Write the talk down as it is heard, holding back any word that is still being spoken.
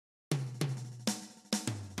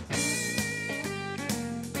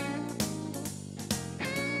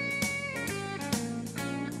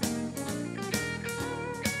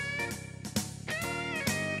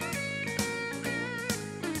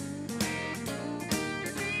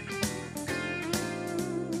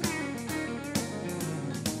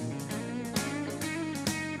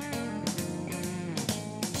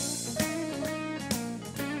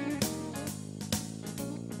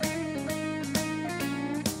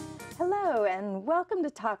Welcome to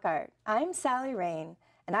Talk Art. I'm Sally Rain,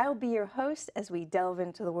 and I will be your host as we delve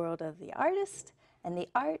into the world of the artist and the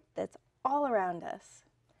art that's all around us.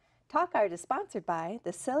 Talk Art is sponsored by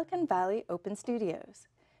the Silicon Valley Open Studios.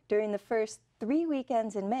 During the first 3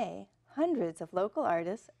 weekends in May, hundreds of local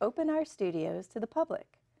artists open our studios to the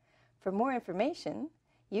public. For more information,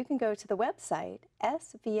 you can go to the website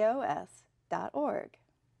svos.org.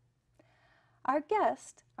 Our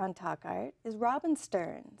guest on Talk Art is Robin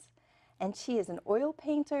Stearns, and she is an oil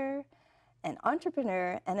painter, an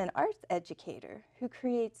entrepreneur, and an arts educator who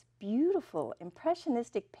creates beautiful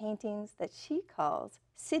impressionistic paintings that she calls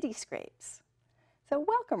cityscapes. So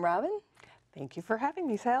welcome, Robin. Thank you for having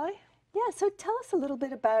me, Sally. Yeah, so tell us a little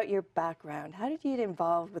bit about your background. How did you get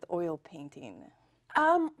involved with oil painting?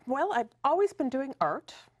 Well, I've always been doing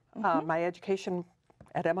art. My education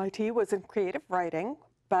at MIT was in creative writing,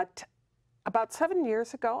 but about 7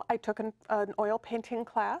 years ago, I took an oil painting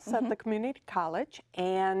class at the community college,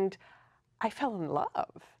 and I fell in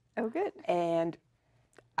love. Oh, good. And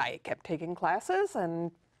I kept taking classes and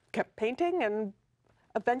kept painting and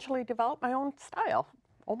eventually developed my own style,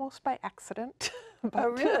 almost by accident. Oh,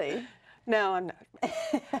 really? No, I'm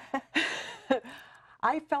not.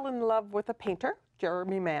 I fell in love with a painter,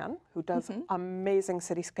 Jeremy Mann, who does amazing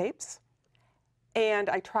cityscapes, and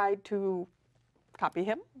I tried to copy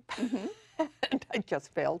him. And I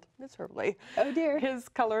just failed miserably. Oh, dear. His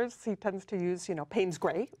colors, he tends to use, Payne's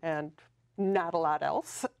gray and not a lot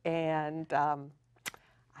else. And I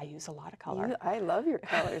use a lot of color. I love your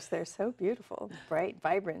colors. They're so beautiful, bright,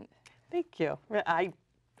 vibrant. Thank you. I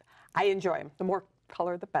enjoy them. The more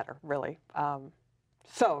color, the better, really.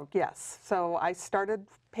 So, yes. So I started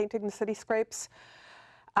painting the cityscapes,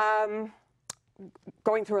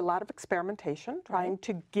 going through a lot of experimentation, trying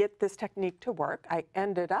to get this technique to work. I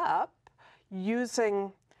ended up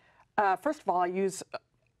using, first of all, I use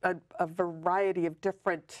a variety of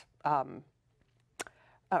different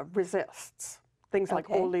resists, things like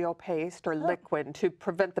oleo paste or liquid to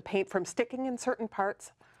prevent the paint from sticking in certain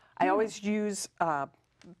parts. I always use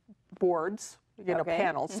boards,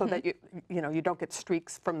 panels, so that you don't get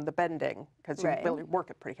streaks from the bending because you really work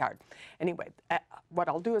it pretty hard. Anyway, what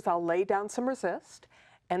I'll do is I'll lay down some resist,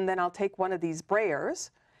 and then I'll take one of these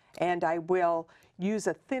brayers, and I will use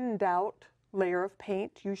a thinned out layer of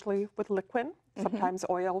paint, usually with liquid, sometimes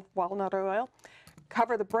oil, walnut oil,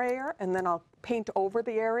 cover the brayer, and then I'll paint over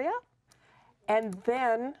the area. And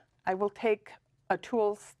then I will take a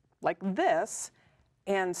tool like this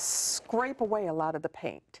and scrape away a lot of the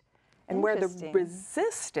paint. And where the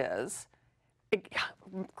resist is, it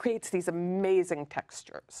creates these amazing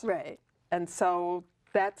textures. Right. And so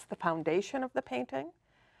that's the foundation of the painting.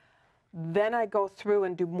 Then I go through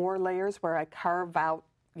and do more layers where I carve out,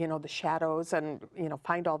 the shadows and,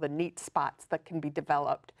 find all the neat spots that can be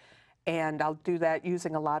developed. And I'll do that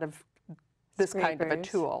using a lot of this kind of a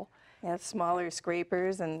tool. Yeah, smaller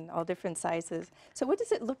scrapers and all different sizes. So what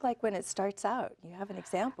does it look like when it starts out? You have an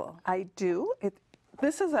example. I do.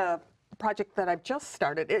 This is a project that I've just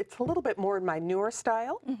started. It's a little bit more in my newer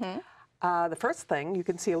style. The first thing you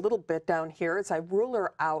can see a little bit down here is I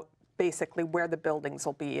ruler out basically where the buildings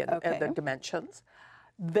will be and the dimensions.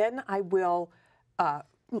 Then I will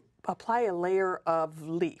apply a layer of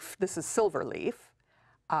leaf. This is silver leaf.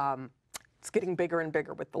 It's getting bigger and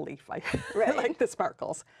bigger with the leaf. I like the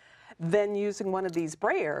sparkles. Then using one of these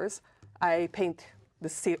brayers, I paint the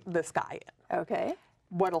sky in. Okay.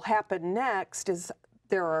 What'll happen next is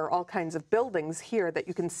there are all kinds of buildings here that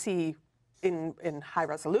you can see in high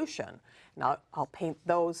resolution, and I'll paint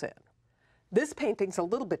those in. This painting's a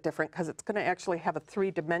little bit different because it's going to actually have a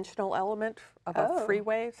three-dimensional element of a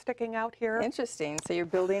freeway sticking out here. Interesting. So you're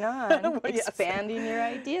building on, expanding your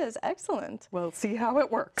ideas. Excellent. We'll see how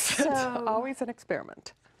it works. So, it's always an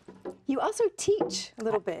experiment. You also teach a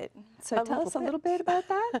little bit. So tell us a little bit about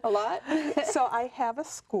that. A lot? So I have a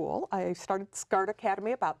school. I started SCART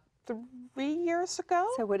Academy about 3 years ago.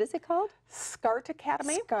 So what is it called? SCART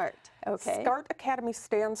Academy. SCART. Okay. SCART Academy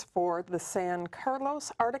stands for the San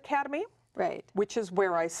Carlos Art Academy. Right. Which is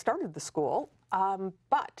where I started the school.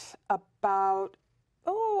 But about,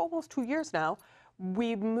 almost 2 years now,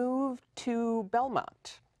 we moved to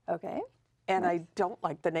Belmont. Okay. And I don't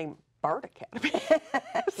like the name Art Academy.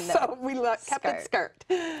 So we kept it SCART.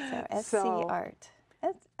 So SC Art.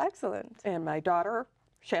 That's excellent. And my daughter,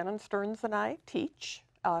 Shannon Stearns, and I teach.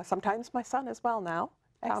 Sometimes my son as well now,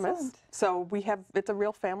 Thomas. So it's a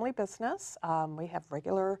real family business. We have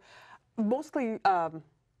regular, mostly,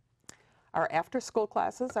 our after-school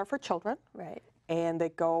classes are for children. Right. And they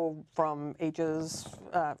go from ages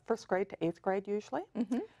first grade to 8th grade usually.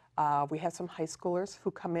 We have some high schoolers who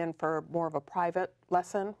come in for more of a private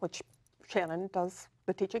lesson, which Shannon does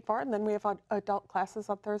the teaching for, and then we have adult classes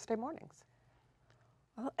on Thursday mornings.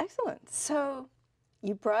 Well, excellent. So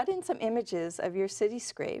you brought in some images of your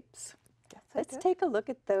cityscapes. Yes, Let's take a look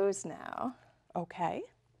at those now. Okay.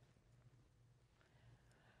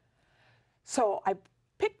 So I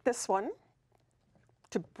picked this one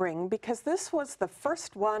to bring because this was the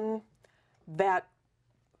first one that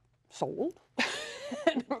sold.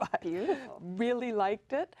 Beautiful. Really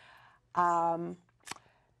liked it.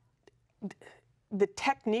 The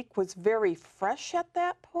technique was very fresh at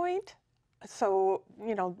that point. So,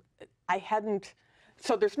 you know, I hadn't,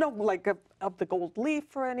 so there's no like of the gold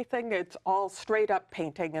leaf or anything. It's all straight up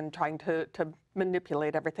painting and trying to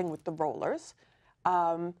manipulate everything with the rollers.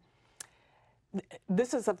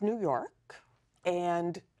 This is of New York,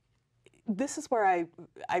 and this is where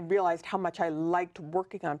I realized how much I liked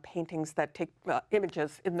working on paintings that take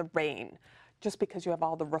images in the rain, just because you have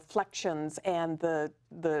all the reflections and the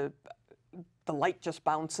light just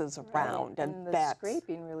bounces around. Right. And the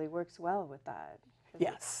scraping really works well with that.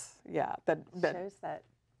 Yes, yeah. That shows that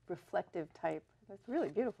reflective type. That's really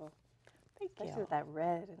beautiful. Thank you. Especially with that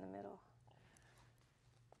red in the middle.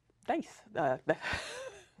 Nice.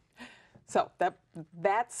 So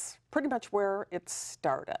that's pretty much where it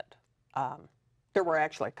started. There were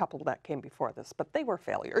actually a couple that came before this, but they were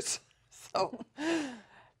failures. So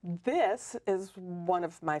this is one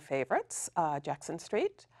of my favorites, Jackson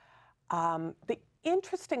Street. The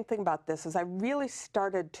interesting thing about this is I really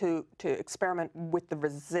started to experiment with the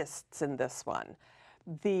resists in this one.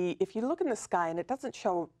 If you look in the sky, and it doesn't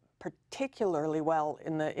show particularly well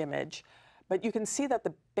in the image, but you can see that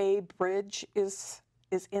the Bay Bridge is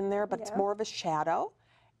in there, but it's more of a shadow,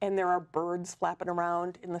 and there are birds flapping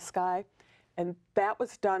around in the sky. And that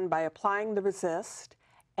was done by applying the resist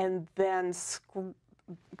and then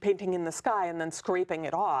painting in the sky and then scraping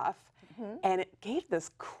it off. Mm-hmm. And it gave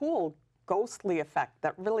this cool ghostly effect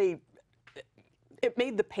that really, it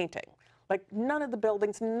made the painting. Like none of the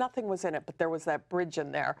buildings, nothing was in it, but there was that bridge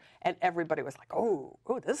in there, and everybody was like, oh,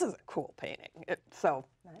 this is a cool painting. Nice.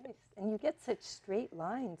 And you get such straight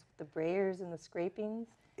lines with the brayers and the scrapings.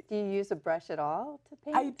 Do you use a brush at all to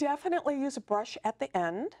paint? I definitely use a brush at the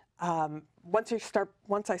end. Once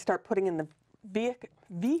I start putting in the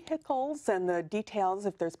vehicles and the details,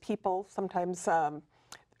 if there's people, sometimes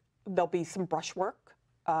there'll be some brush work,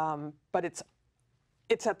 but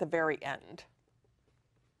it's at the very end.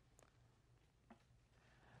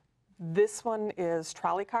 This one is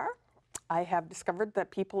trolley car. I have discovered that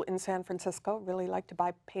people in San Francisco really like to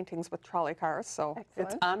buy paintings with trolley cars, so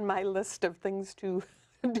It's on my list of things to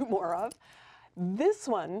do more of. This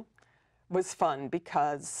one was fun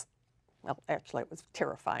because, well, actually it was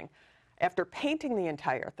terrifying. After painting the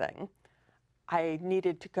entire thing, I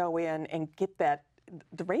needed to go in and get the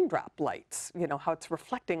raindrop lights, you know, how it's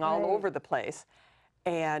reflecting all over the place.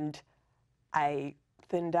 And I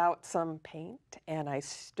thinned out some paint, and I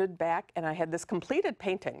stood back, and I had this completed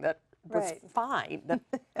painting that was fine.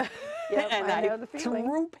 And I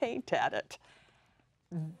threw paint at it.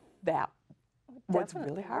 That was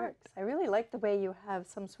really hard. I really like the way you have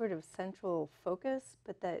some sort of central focus,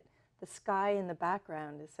 but that the sky in the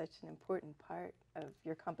background is such an important part of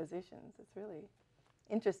your compositions. It's really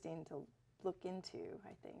interesting to look into,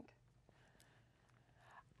 I think.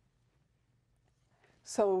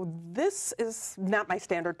 So this is not my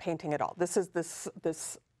standard painting at all. This is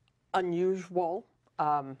this unusual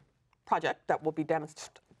project that we'll be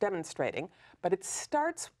demonstrating, but it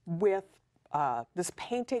starts with this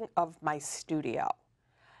painting of my studio.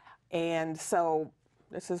 And so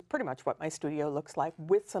this is pretty much what my studio looks like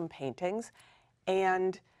with some paintings.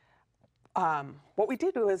 And what we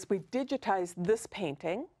did was we digitized this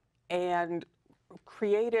painting and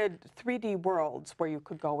created 3D worlds where you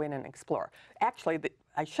could go in and explore. Actually,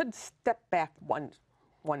 I should step back one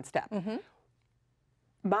step. Mm-hmm.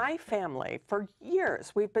 My family, for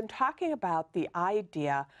years, we've been talking about the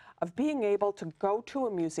idea of being able to go to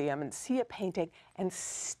a museum and see a painting and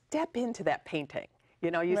step into that painting.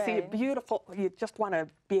 You know, you see a beautiful, you just want to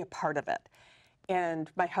be a part of it.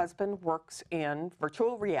 And my husband works in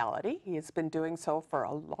virtual reality. He has been doing so for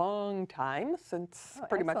a long time, since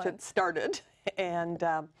pretty much it started. And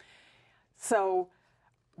so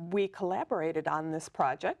we collaborated on this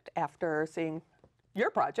project after seeing your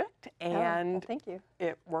project, and thank you.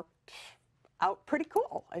 It worked out pretty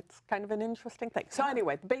cool. It's kind of an interesting thing. So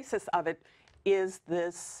anyway, the basis of it is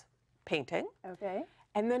this painting. Okay.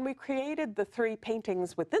 And then we created the 3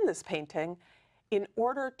 paintings within this painting in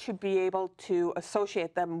order to be able to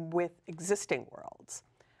associate them with existing worlds.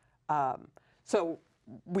 So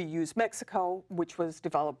we use Mexico, which was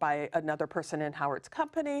developed by another person in Howard's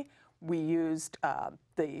company. We used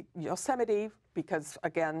the Yosemite because,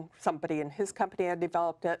 again, somebody in his company had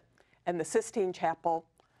developed it, and the Sistine Chapel,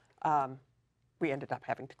 we ended up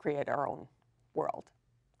having to create our own world.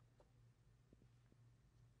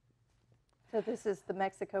 So this is the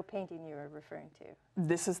Mexico painting you were referring to?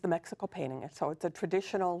 This is the Mexico painting. So it's a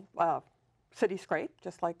traditional cityscape,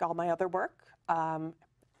 just like all my other work. And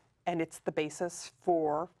it's the basis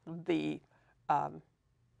for the,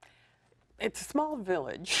 it's a small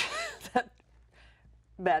village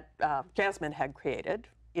that Jasmine had created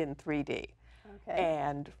in 3D. Okay.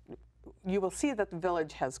 And you will see that the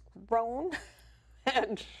village has grown,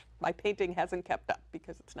 and my painting hasn't kept up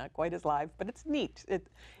because it's not quite as live, but it's neat.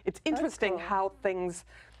 It's interesting how things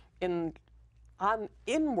in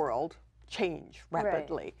world change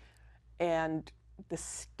rapidly. Right. And the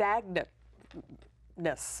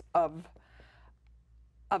stagnantness of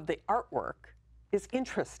the artwork is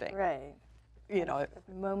interesting. Right. You know, a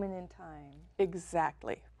moment in time.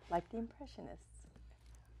 Exactly. Like the Impressionists.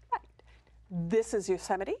 Right. This is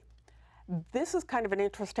Yosemite. This is kind of an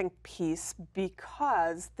interesting piece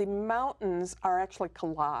because the mountains are actually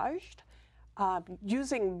collaged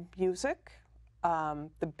using music.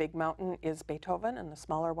 The big mountain is Beethoven and the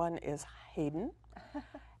smaller one is Haydn.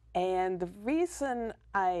 And the reason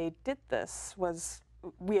I did this was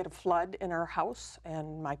we had a flood in our house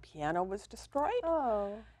and my piano was destroyed.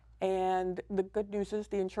 Oh. And the good news is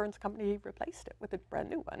the insurance company replaced it with a brand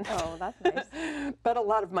new one. Oh, that's nice. But a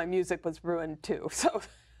lot of my music was ruined too, so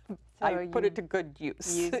I put it to good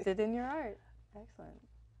use. Used it in your art. Excellent.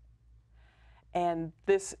 And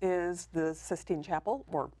this is the Sistine Chapel,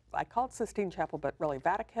 or I call it Sistine Chapel, but really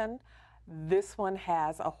Vatican. This one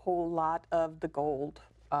has a whole lot of the gold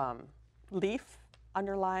leaf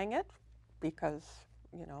underlying it because,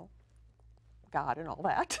 you know, God and all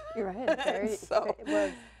that. You're right. Very, so, it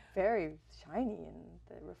was very shiny and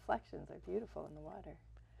the reflections are beautiful in the water.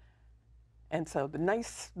 And so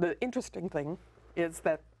the interesting thing is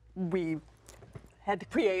that we had to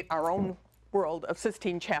create our own world of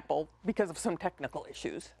Sistine Chapel because of some technical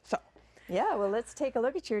issues. So, yeah, well, let's take a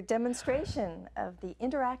look at your demonstration of the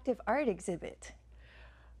interactive art exhibit.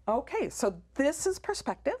 Okay, so this is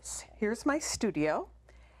Perspectives. Here's my studio.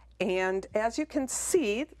 And as you can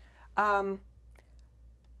see,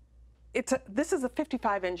 this is a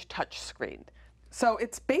 55-inch touch screen. So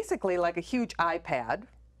it's basically like a huge iPad.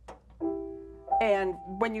 And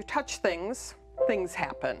when you touch things, things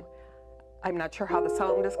happen. I'm not sure how the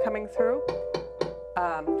sound is coming through.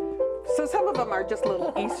 So some of them are just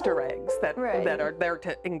little Easter eggs that are there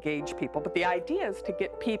to engage people. But the idea is to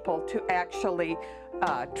get people to actually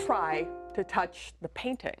try to touch the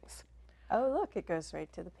paintings. Oh, look, it goes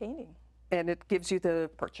right to the painting. And it gives you the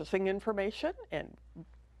purchasing information, and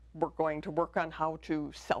we're going to work on how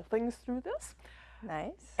to sell things through this.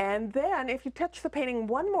 Nice. And then if you touch the painting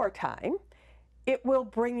one more time, it will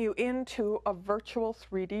bring you into a virtual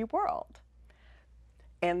 3D world.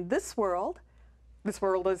 And this world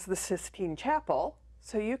is the Sistine Chapel,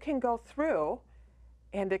 so you can go through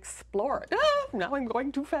and explore it. Oh, now I'm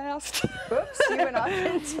going too fast. Oops, you went off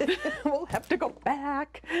into... We'll have to go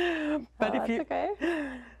back. But that's okay.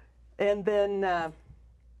 And then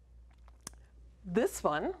this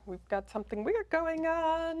one, we've got something weird going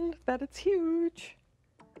on, that it's huge.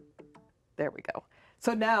 There we go.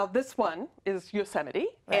 So now this one is Yosemite,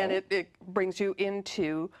 and it brings you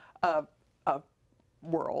into a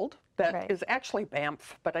world that is actually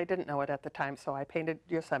Banff, but I didn't know it at the time, so I painted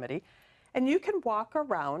Yosemite. And you can walk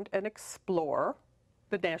around and explore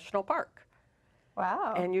the national park.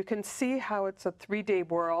 Wow. And you can see how it's a 3D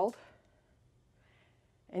world.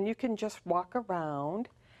 And you can just walk around.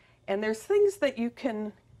 And there's things that you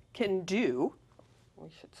can do. We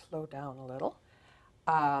should slow down a little.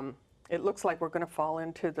 It looks like we're going to fall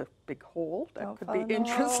into the big hole. That could be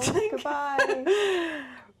interesting. Goodbye.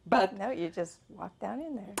 But no, you just walk down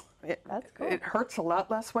in there. That's cool. It hurts a lot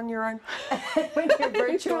less when you're in when you're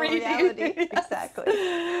virtual reality. Yes. Exactly.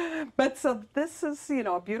 But so this is, you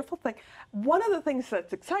know, a beautiful thing. One of the things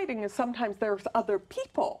that's exciting is sometimes there's other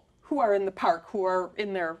people who are in the park who are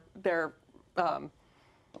in their I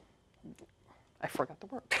forgot the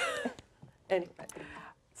word. Anyway,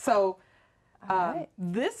 so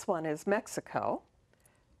this one is Mexico.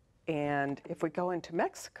 And if we go into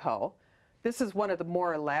Mexico, this is one of the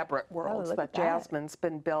more elaborate worlds that Jasmine's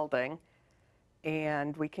been building.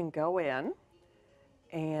 And we can go in,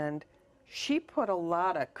 and she put a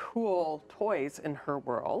lot of cool toys in her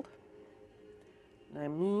world. And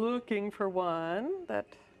I'm looking for one that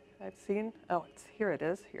I've seen. Oh, here it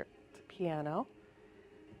is. Here, it's a piano.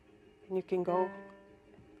 And you can go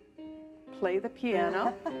play the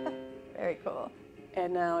piano. Very cool.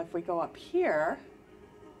 And now if we go up here,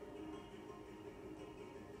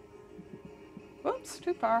 whoops,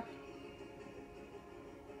 too far.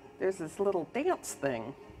 There's this little dance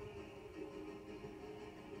thing.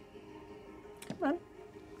 Come on.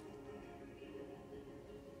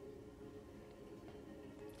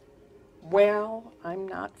 Well, I'm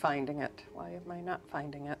not finding it. Why am I not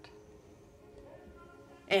finding it?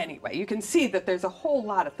 Anyway, you can see that there's a whole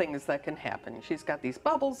lot of things that can happen. She's got these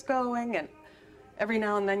bubbles going, and every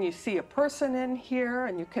now and then you see a person in here,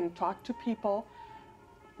 and you can talk to people.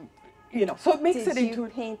 You know, so it makes it into. Did you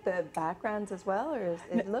paint the backgrounds as well, or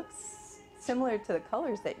it looks similar to the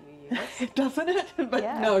colors that you use? Doesn't it? But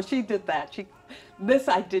yeah. No, she did that. This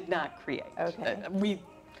I did not create. Okay.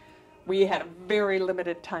 We had a very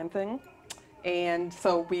limited time thing, and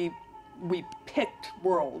so we picked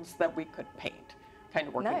worlds that we could paint, kind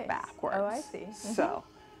of working backwards. Oh, I see. Mm-hmm. So,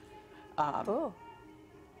 cool.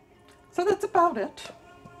 So that's about it.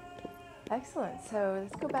 Excellent. So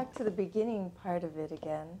let's go back to the beginning part of it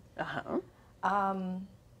again.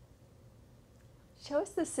 Show us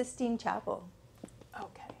the Sistine Chapel.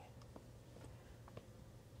 Okay.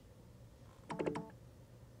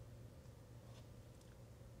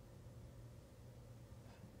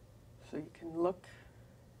 So you can look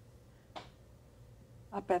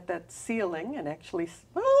up at that ceiling and actually,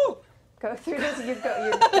 oh! Go through this. You're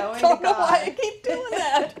going to don't know why I keep doing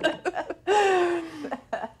that.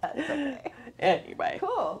 That's okay. Anyway.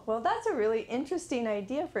 Cool. Well, that's a really interesting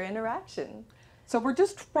idea for interaction. So we're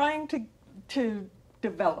just trying to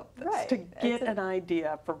develop this, to get an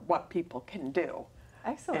idea for what people can do.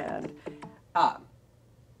 Excellent. And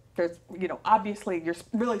there's, you know, obviously you're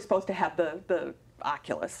really supposed to have the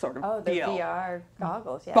Oculus sort of the deal. VR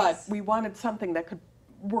goggles, yes. But we wanted something that could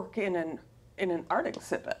work in an art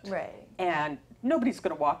exhibit. Right. And nobody's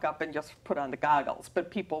going to walk up and just put on the goggles,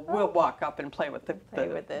 but people will walk up and play with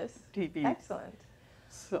this TV. Excellent.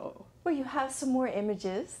 So. Well, you have some more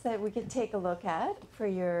images that we could take a look at for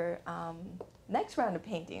your next round of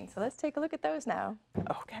painting. So let's take a look at those now.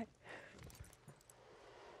 Okay.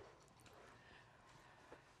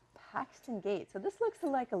 Paxton Gate. So this looks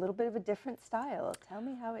like a little bit of a different style. Tell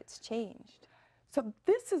me how it's changed. So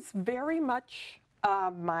this is very much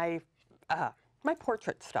my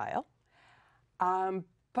portrait style,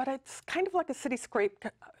 but it's kind of like a cityscape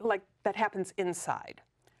like that happens inside.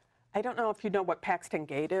 I don't know if you know what Paxton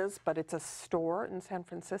Gate is, but it's a store in San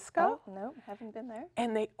Francisco. Oh, no, haven't been there.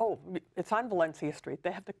 And it's on Valencia Street.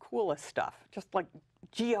 They have the coolest stuff, just like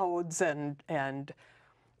geodes and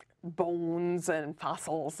bones and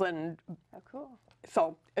fossils and. Oh, cool.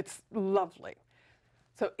 So it's lovely.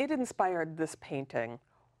 So it inspired this painting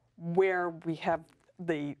where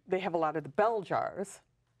they have a lot of the bell jars,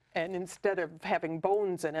 and instead of having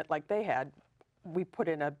bones in it like they had, we put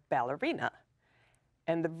in a ballerina.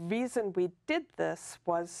 And the reason we did this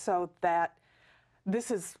was so that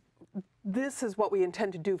this is what we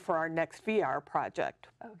intend to do for our next VR project,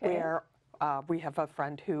 where we have a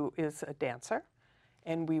friend who is a dancer,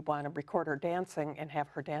 and we want to record her dancing and have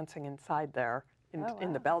her dancing inside there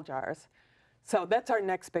in the bell jars. So that's our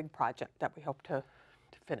next big project that we hope to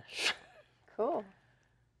finish. Cool.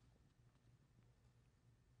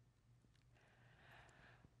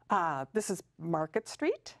 This is Market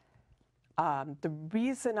Street. The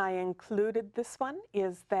reason I included this one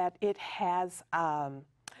is that it has,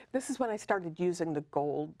 this is when I started using the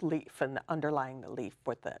gold leaf and underlying the leaf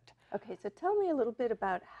with it. Okay, so tell me a little bit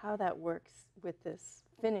about how that works with this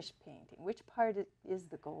finished painting. Which part is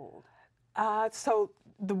the gold? So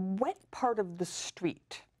the wet part of the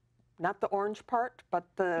street, not the orange part, but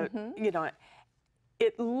the, you know,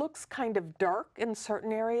 it looks kind of dark in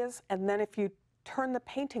certain areas, and then if you turn the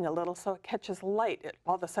painting a little so it catches light,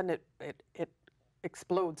 all of a sudden it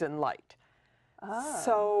explodes in light.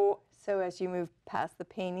 Oh. So as you move past the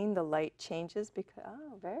painting, the light changes because,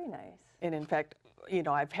 very nice. And in fact, you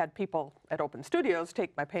know, I've had people at open studios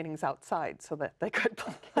take my paintings outside so that they could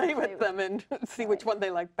play with them and see which one they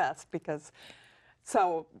like best, because,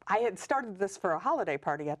 so I had started this for a holiday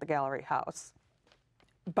party at the Gallery House,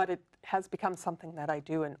 but it has become something that I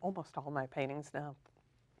do in almost all my paintings now.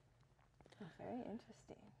 Very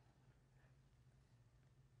interesting.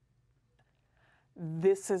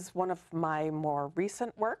 This is one of my more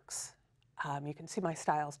recent works. You can see my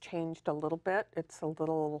style's changed a little bit. It's a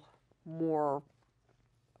little more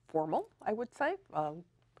formal, I would say.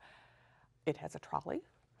 It has a trolley,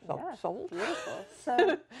 sold. Beautiful.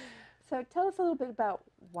 So tell us a little bit about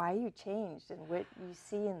why you changed and what you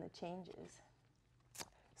see in the changes.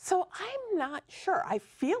 So I'm not sure. I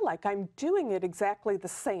feel like I'm doing it exactly the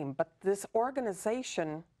same, but this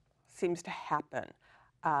organization seems to happen.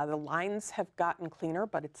 The lines have gotten cleaner,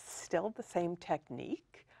 but it's still the same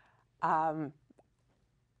technique. And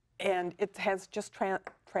it has just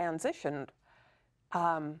transitioned.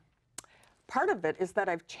 Part of it is that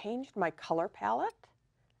I've changed my color palette.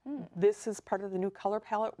 This is part of the new color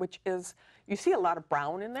palette, which is, you see a lot of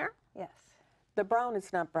brown in there. Yes. The brown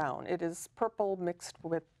is not brown. It is purple mixed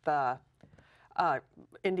with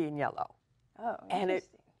Indian yellow. Oh, and it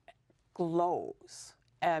glows.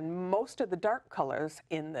 And most of the dark colors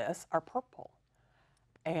in this are purple.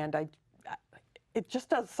 And it just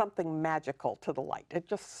does something magical to the light. It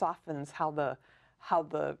just softens how the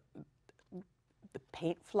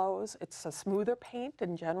paint flows. It's a smoother paint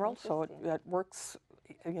in general, so it works.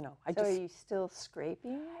 You know, So are you still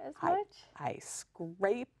scraping as much? I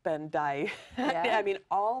scrape and I Yeah. mean,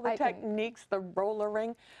 all the techniques, the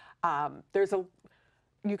rollering.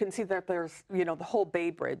 You can see that there's, you know, the whole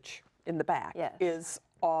Bay Bridge in the back is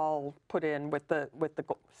all put in with the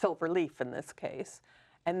silver leaf in this case.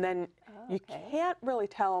 And then you can't really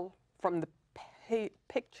tell from the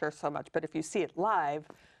picture so much, but if you see it live,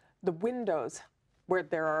 the windows where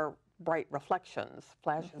there are bright reflections,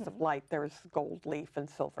 flashes of light, there's gold leaf and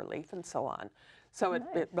silver leaf and so on. So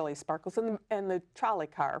it really sparkles. And the trolley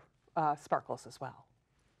car sparkles as well.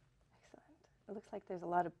 Excellent. It looks like there's a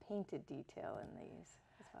lot of painted detail in these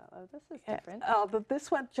as well. Oh, this is different. This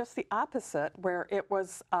went just the opposite, where it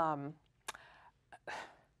was, so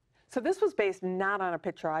this was based not on a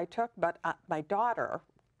picture I took, but my daughter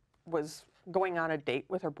was going on a date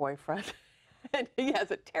with her boyfriend, and he has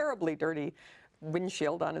a terribly dirty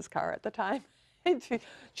windshield on his car at the time. And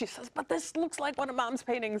she says, but this looks like one of Mom's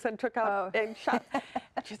paintings, and took out and shot.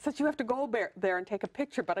 She said, you have to go there and take a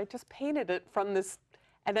picture, but I just painted it from this,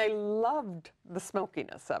 and I loved the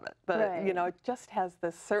smokiness of it. You know, it just has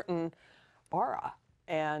this certain aura.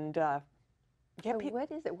 And so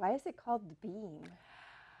what is it? Why is it called the beam?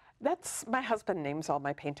 That's, my husband names all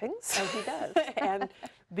my paintings. Oh, he does. And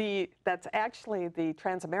that's actually the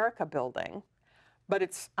Transamerica building, but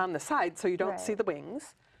it's on the side, so you don't see the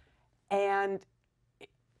wings. And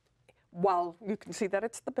while you can see that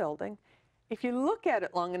it's the building, if you look at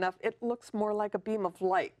it long enough, it looks more like a beam of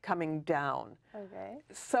light coming down. Okay.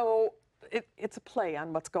 So it's a play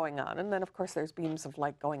on what's going on. And then, of course, there's beams of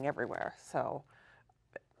light going everywhere. So.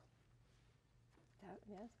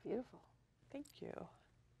 Yes, beautiful. Thank you.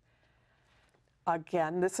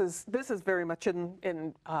 Again, this is very much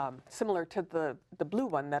in similar to the blue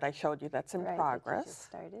one that I showed you. That's in progress.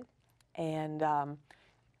 That you just started. And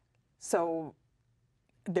so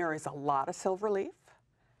there is a lot of silver leaf,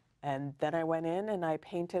 and then I went in and I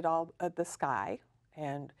painted all the sky.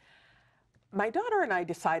 And my daughter and I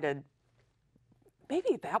decided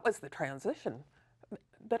maybe that was the transition,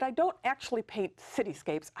 that I don't actually paint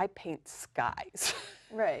cityscapes, I paint skies.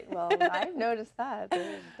 Right, well, I've noticed that.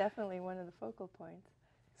 They're definitely one of the focal points.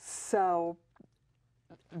 So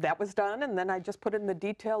that was done, and then I just put in the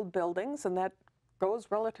detailed buildings, and that goes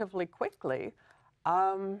relatively quickly.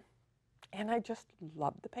 And I just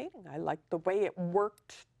loved the painting. I liked the way it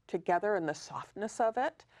worked together and the softness of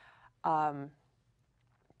it. I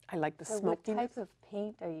like the smokiness. What type of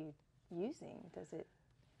paint are you using? Does it?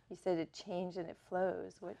 You said it changed and it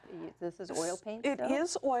flows. This is oil paint still? It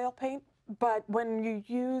is oil paint, but when you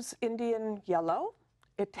use Indian yellow,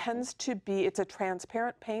 it tends to be, it's a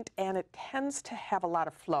transparent paint, and it tends to have a lot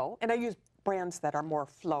of flow. And I use brands that are more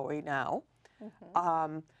flowy now.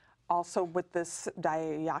 Also with this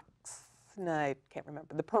I can't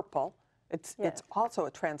remember, the purple, it's also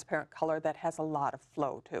a transparent color that has a lot of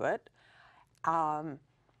flow to it.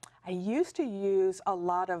 I used to use a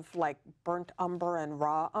lot of like burnt umber and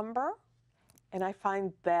raw umber, and I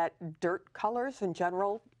find that dirt colors in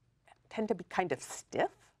general tend to be kind of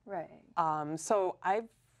stiff. Right. So I've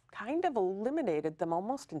kind of eliminated them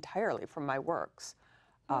almost entirely from my works.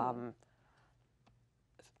 So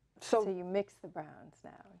you mix the browns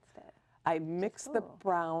now instead? I mix the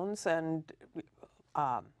browns, and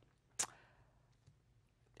I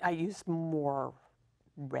use more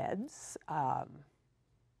reds.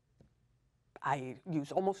 I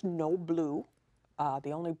use almost no blue.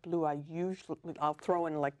 The only blue I'll throw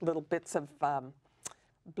in like little bits of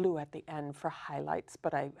blue at the end for highlights,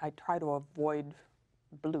 but I try to avoid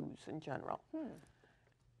blues in general.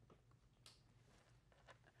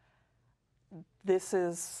 This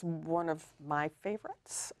is one of my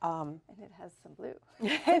favorites. And it has some blue.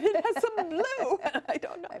 And it has some blue. I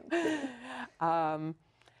don't know.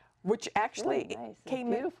 Which actually really nice.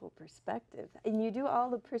 came in. Beautiful perspective. And you do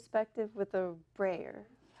all the perspective with a brayer.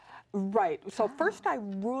 Right. So first I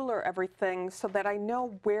ruler everything so that I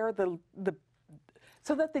know where the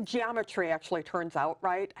So that the geometry actually turns out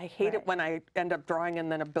right. I hate it when I end up drawing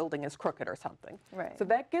and then a building is crooked or something. Right. So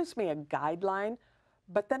that gives me a guideline,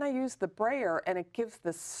 but then I use the brayer and it gives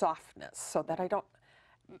this softness so that I don't,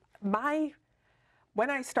 when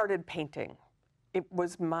I started painting, it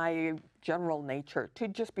was my general nature to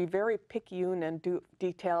just be very picayune and do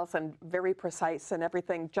details and very precise and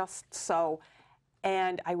everything just so.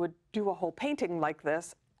 And I would do a whole painting like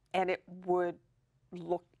this and it would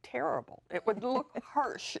look terrible. It would look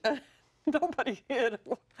harsh. Nobody did.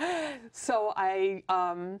 So I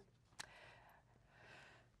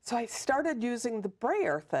started using the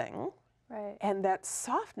brayer thing, and that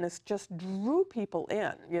softness just drew people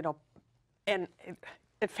in, you know, and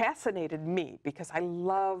it fascinated me because I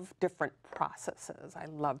love different processes. I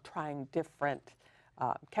love trying different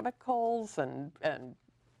chemicals and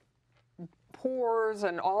pours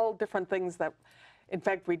and all different things that. In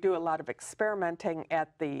fact, we do a lot of experimenting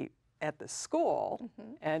at the school,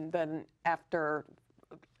 and then after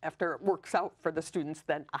it works out for the students,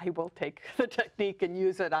 then I will take the technique and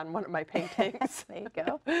use it on one of my paintings. There you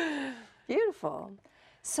go. Beautiful.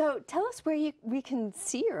 So tell us where we can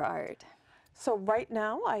see your art. So right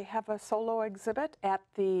now I have a solo exhibit at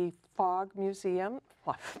the Fogg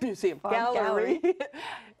Gallery,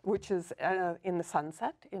 which is in the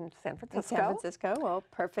Sunset in San Francisco. In San Francisco, well,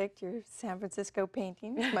 perfect. Your San Francisco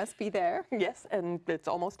paintings must be there. Yes, and it's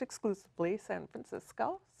almost exclusively San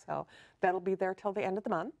Francisco, so that'll be there till the end of the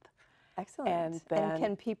month. Excellent. And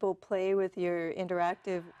can people play with your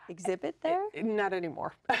interactive exhibit there? Not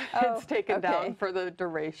anymore. It's taken down for the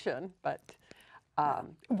duration, but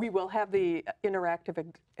we will have the interactive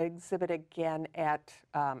exhibit again at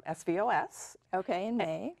SVOS. Okay, in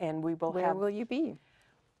May. And we will Where will you be?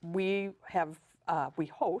 We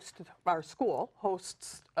host, our school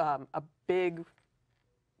hosts a big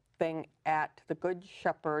thing at the Good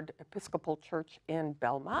Shepherd Episcopal Church in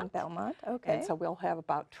Belmont. In Belmont, okay. And so we'll have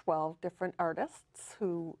about 12 different artists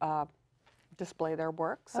who display their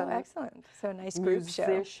works. Oh, excellent. So a nice group show.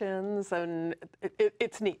 Musicians, and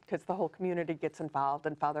it's neat because the whole community gets involved,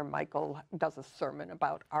 and Father Michael does a sermon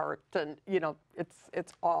about art, and you know,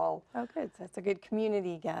 it's all. Oh, good. So that's a good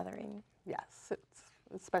community gathering. Yes, it's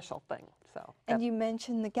a special thing. So. And you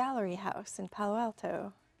mentioned the Gallery House in Palo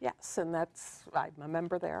Alto. Yes, and I'm a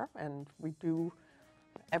member there, and we do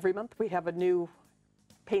every month we have a new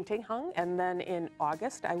painting hung, and then in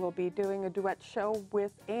August I will be doing a duet show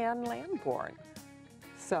with Anne Lambourne.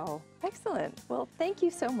 So excellent. Well, thank you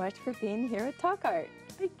so much for being here at Talk Art.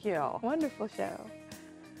 Thank you. Wonderful show.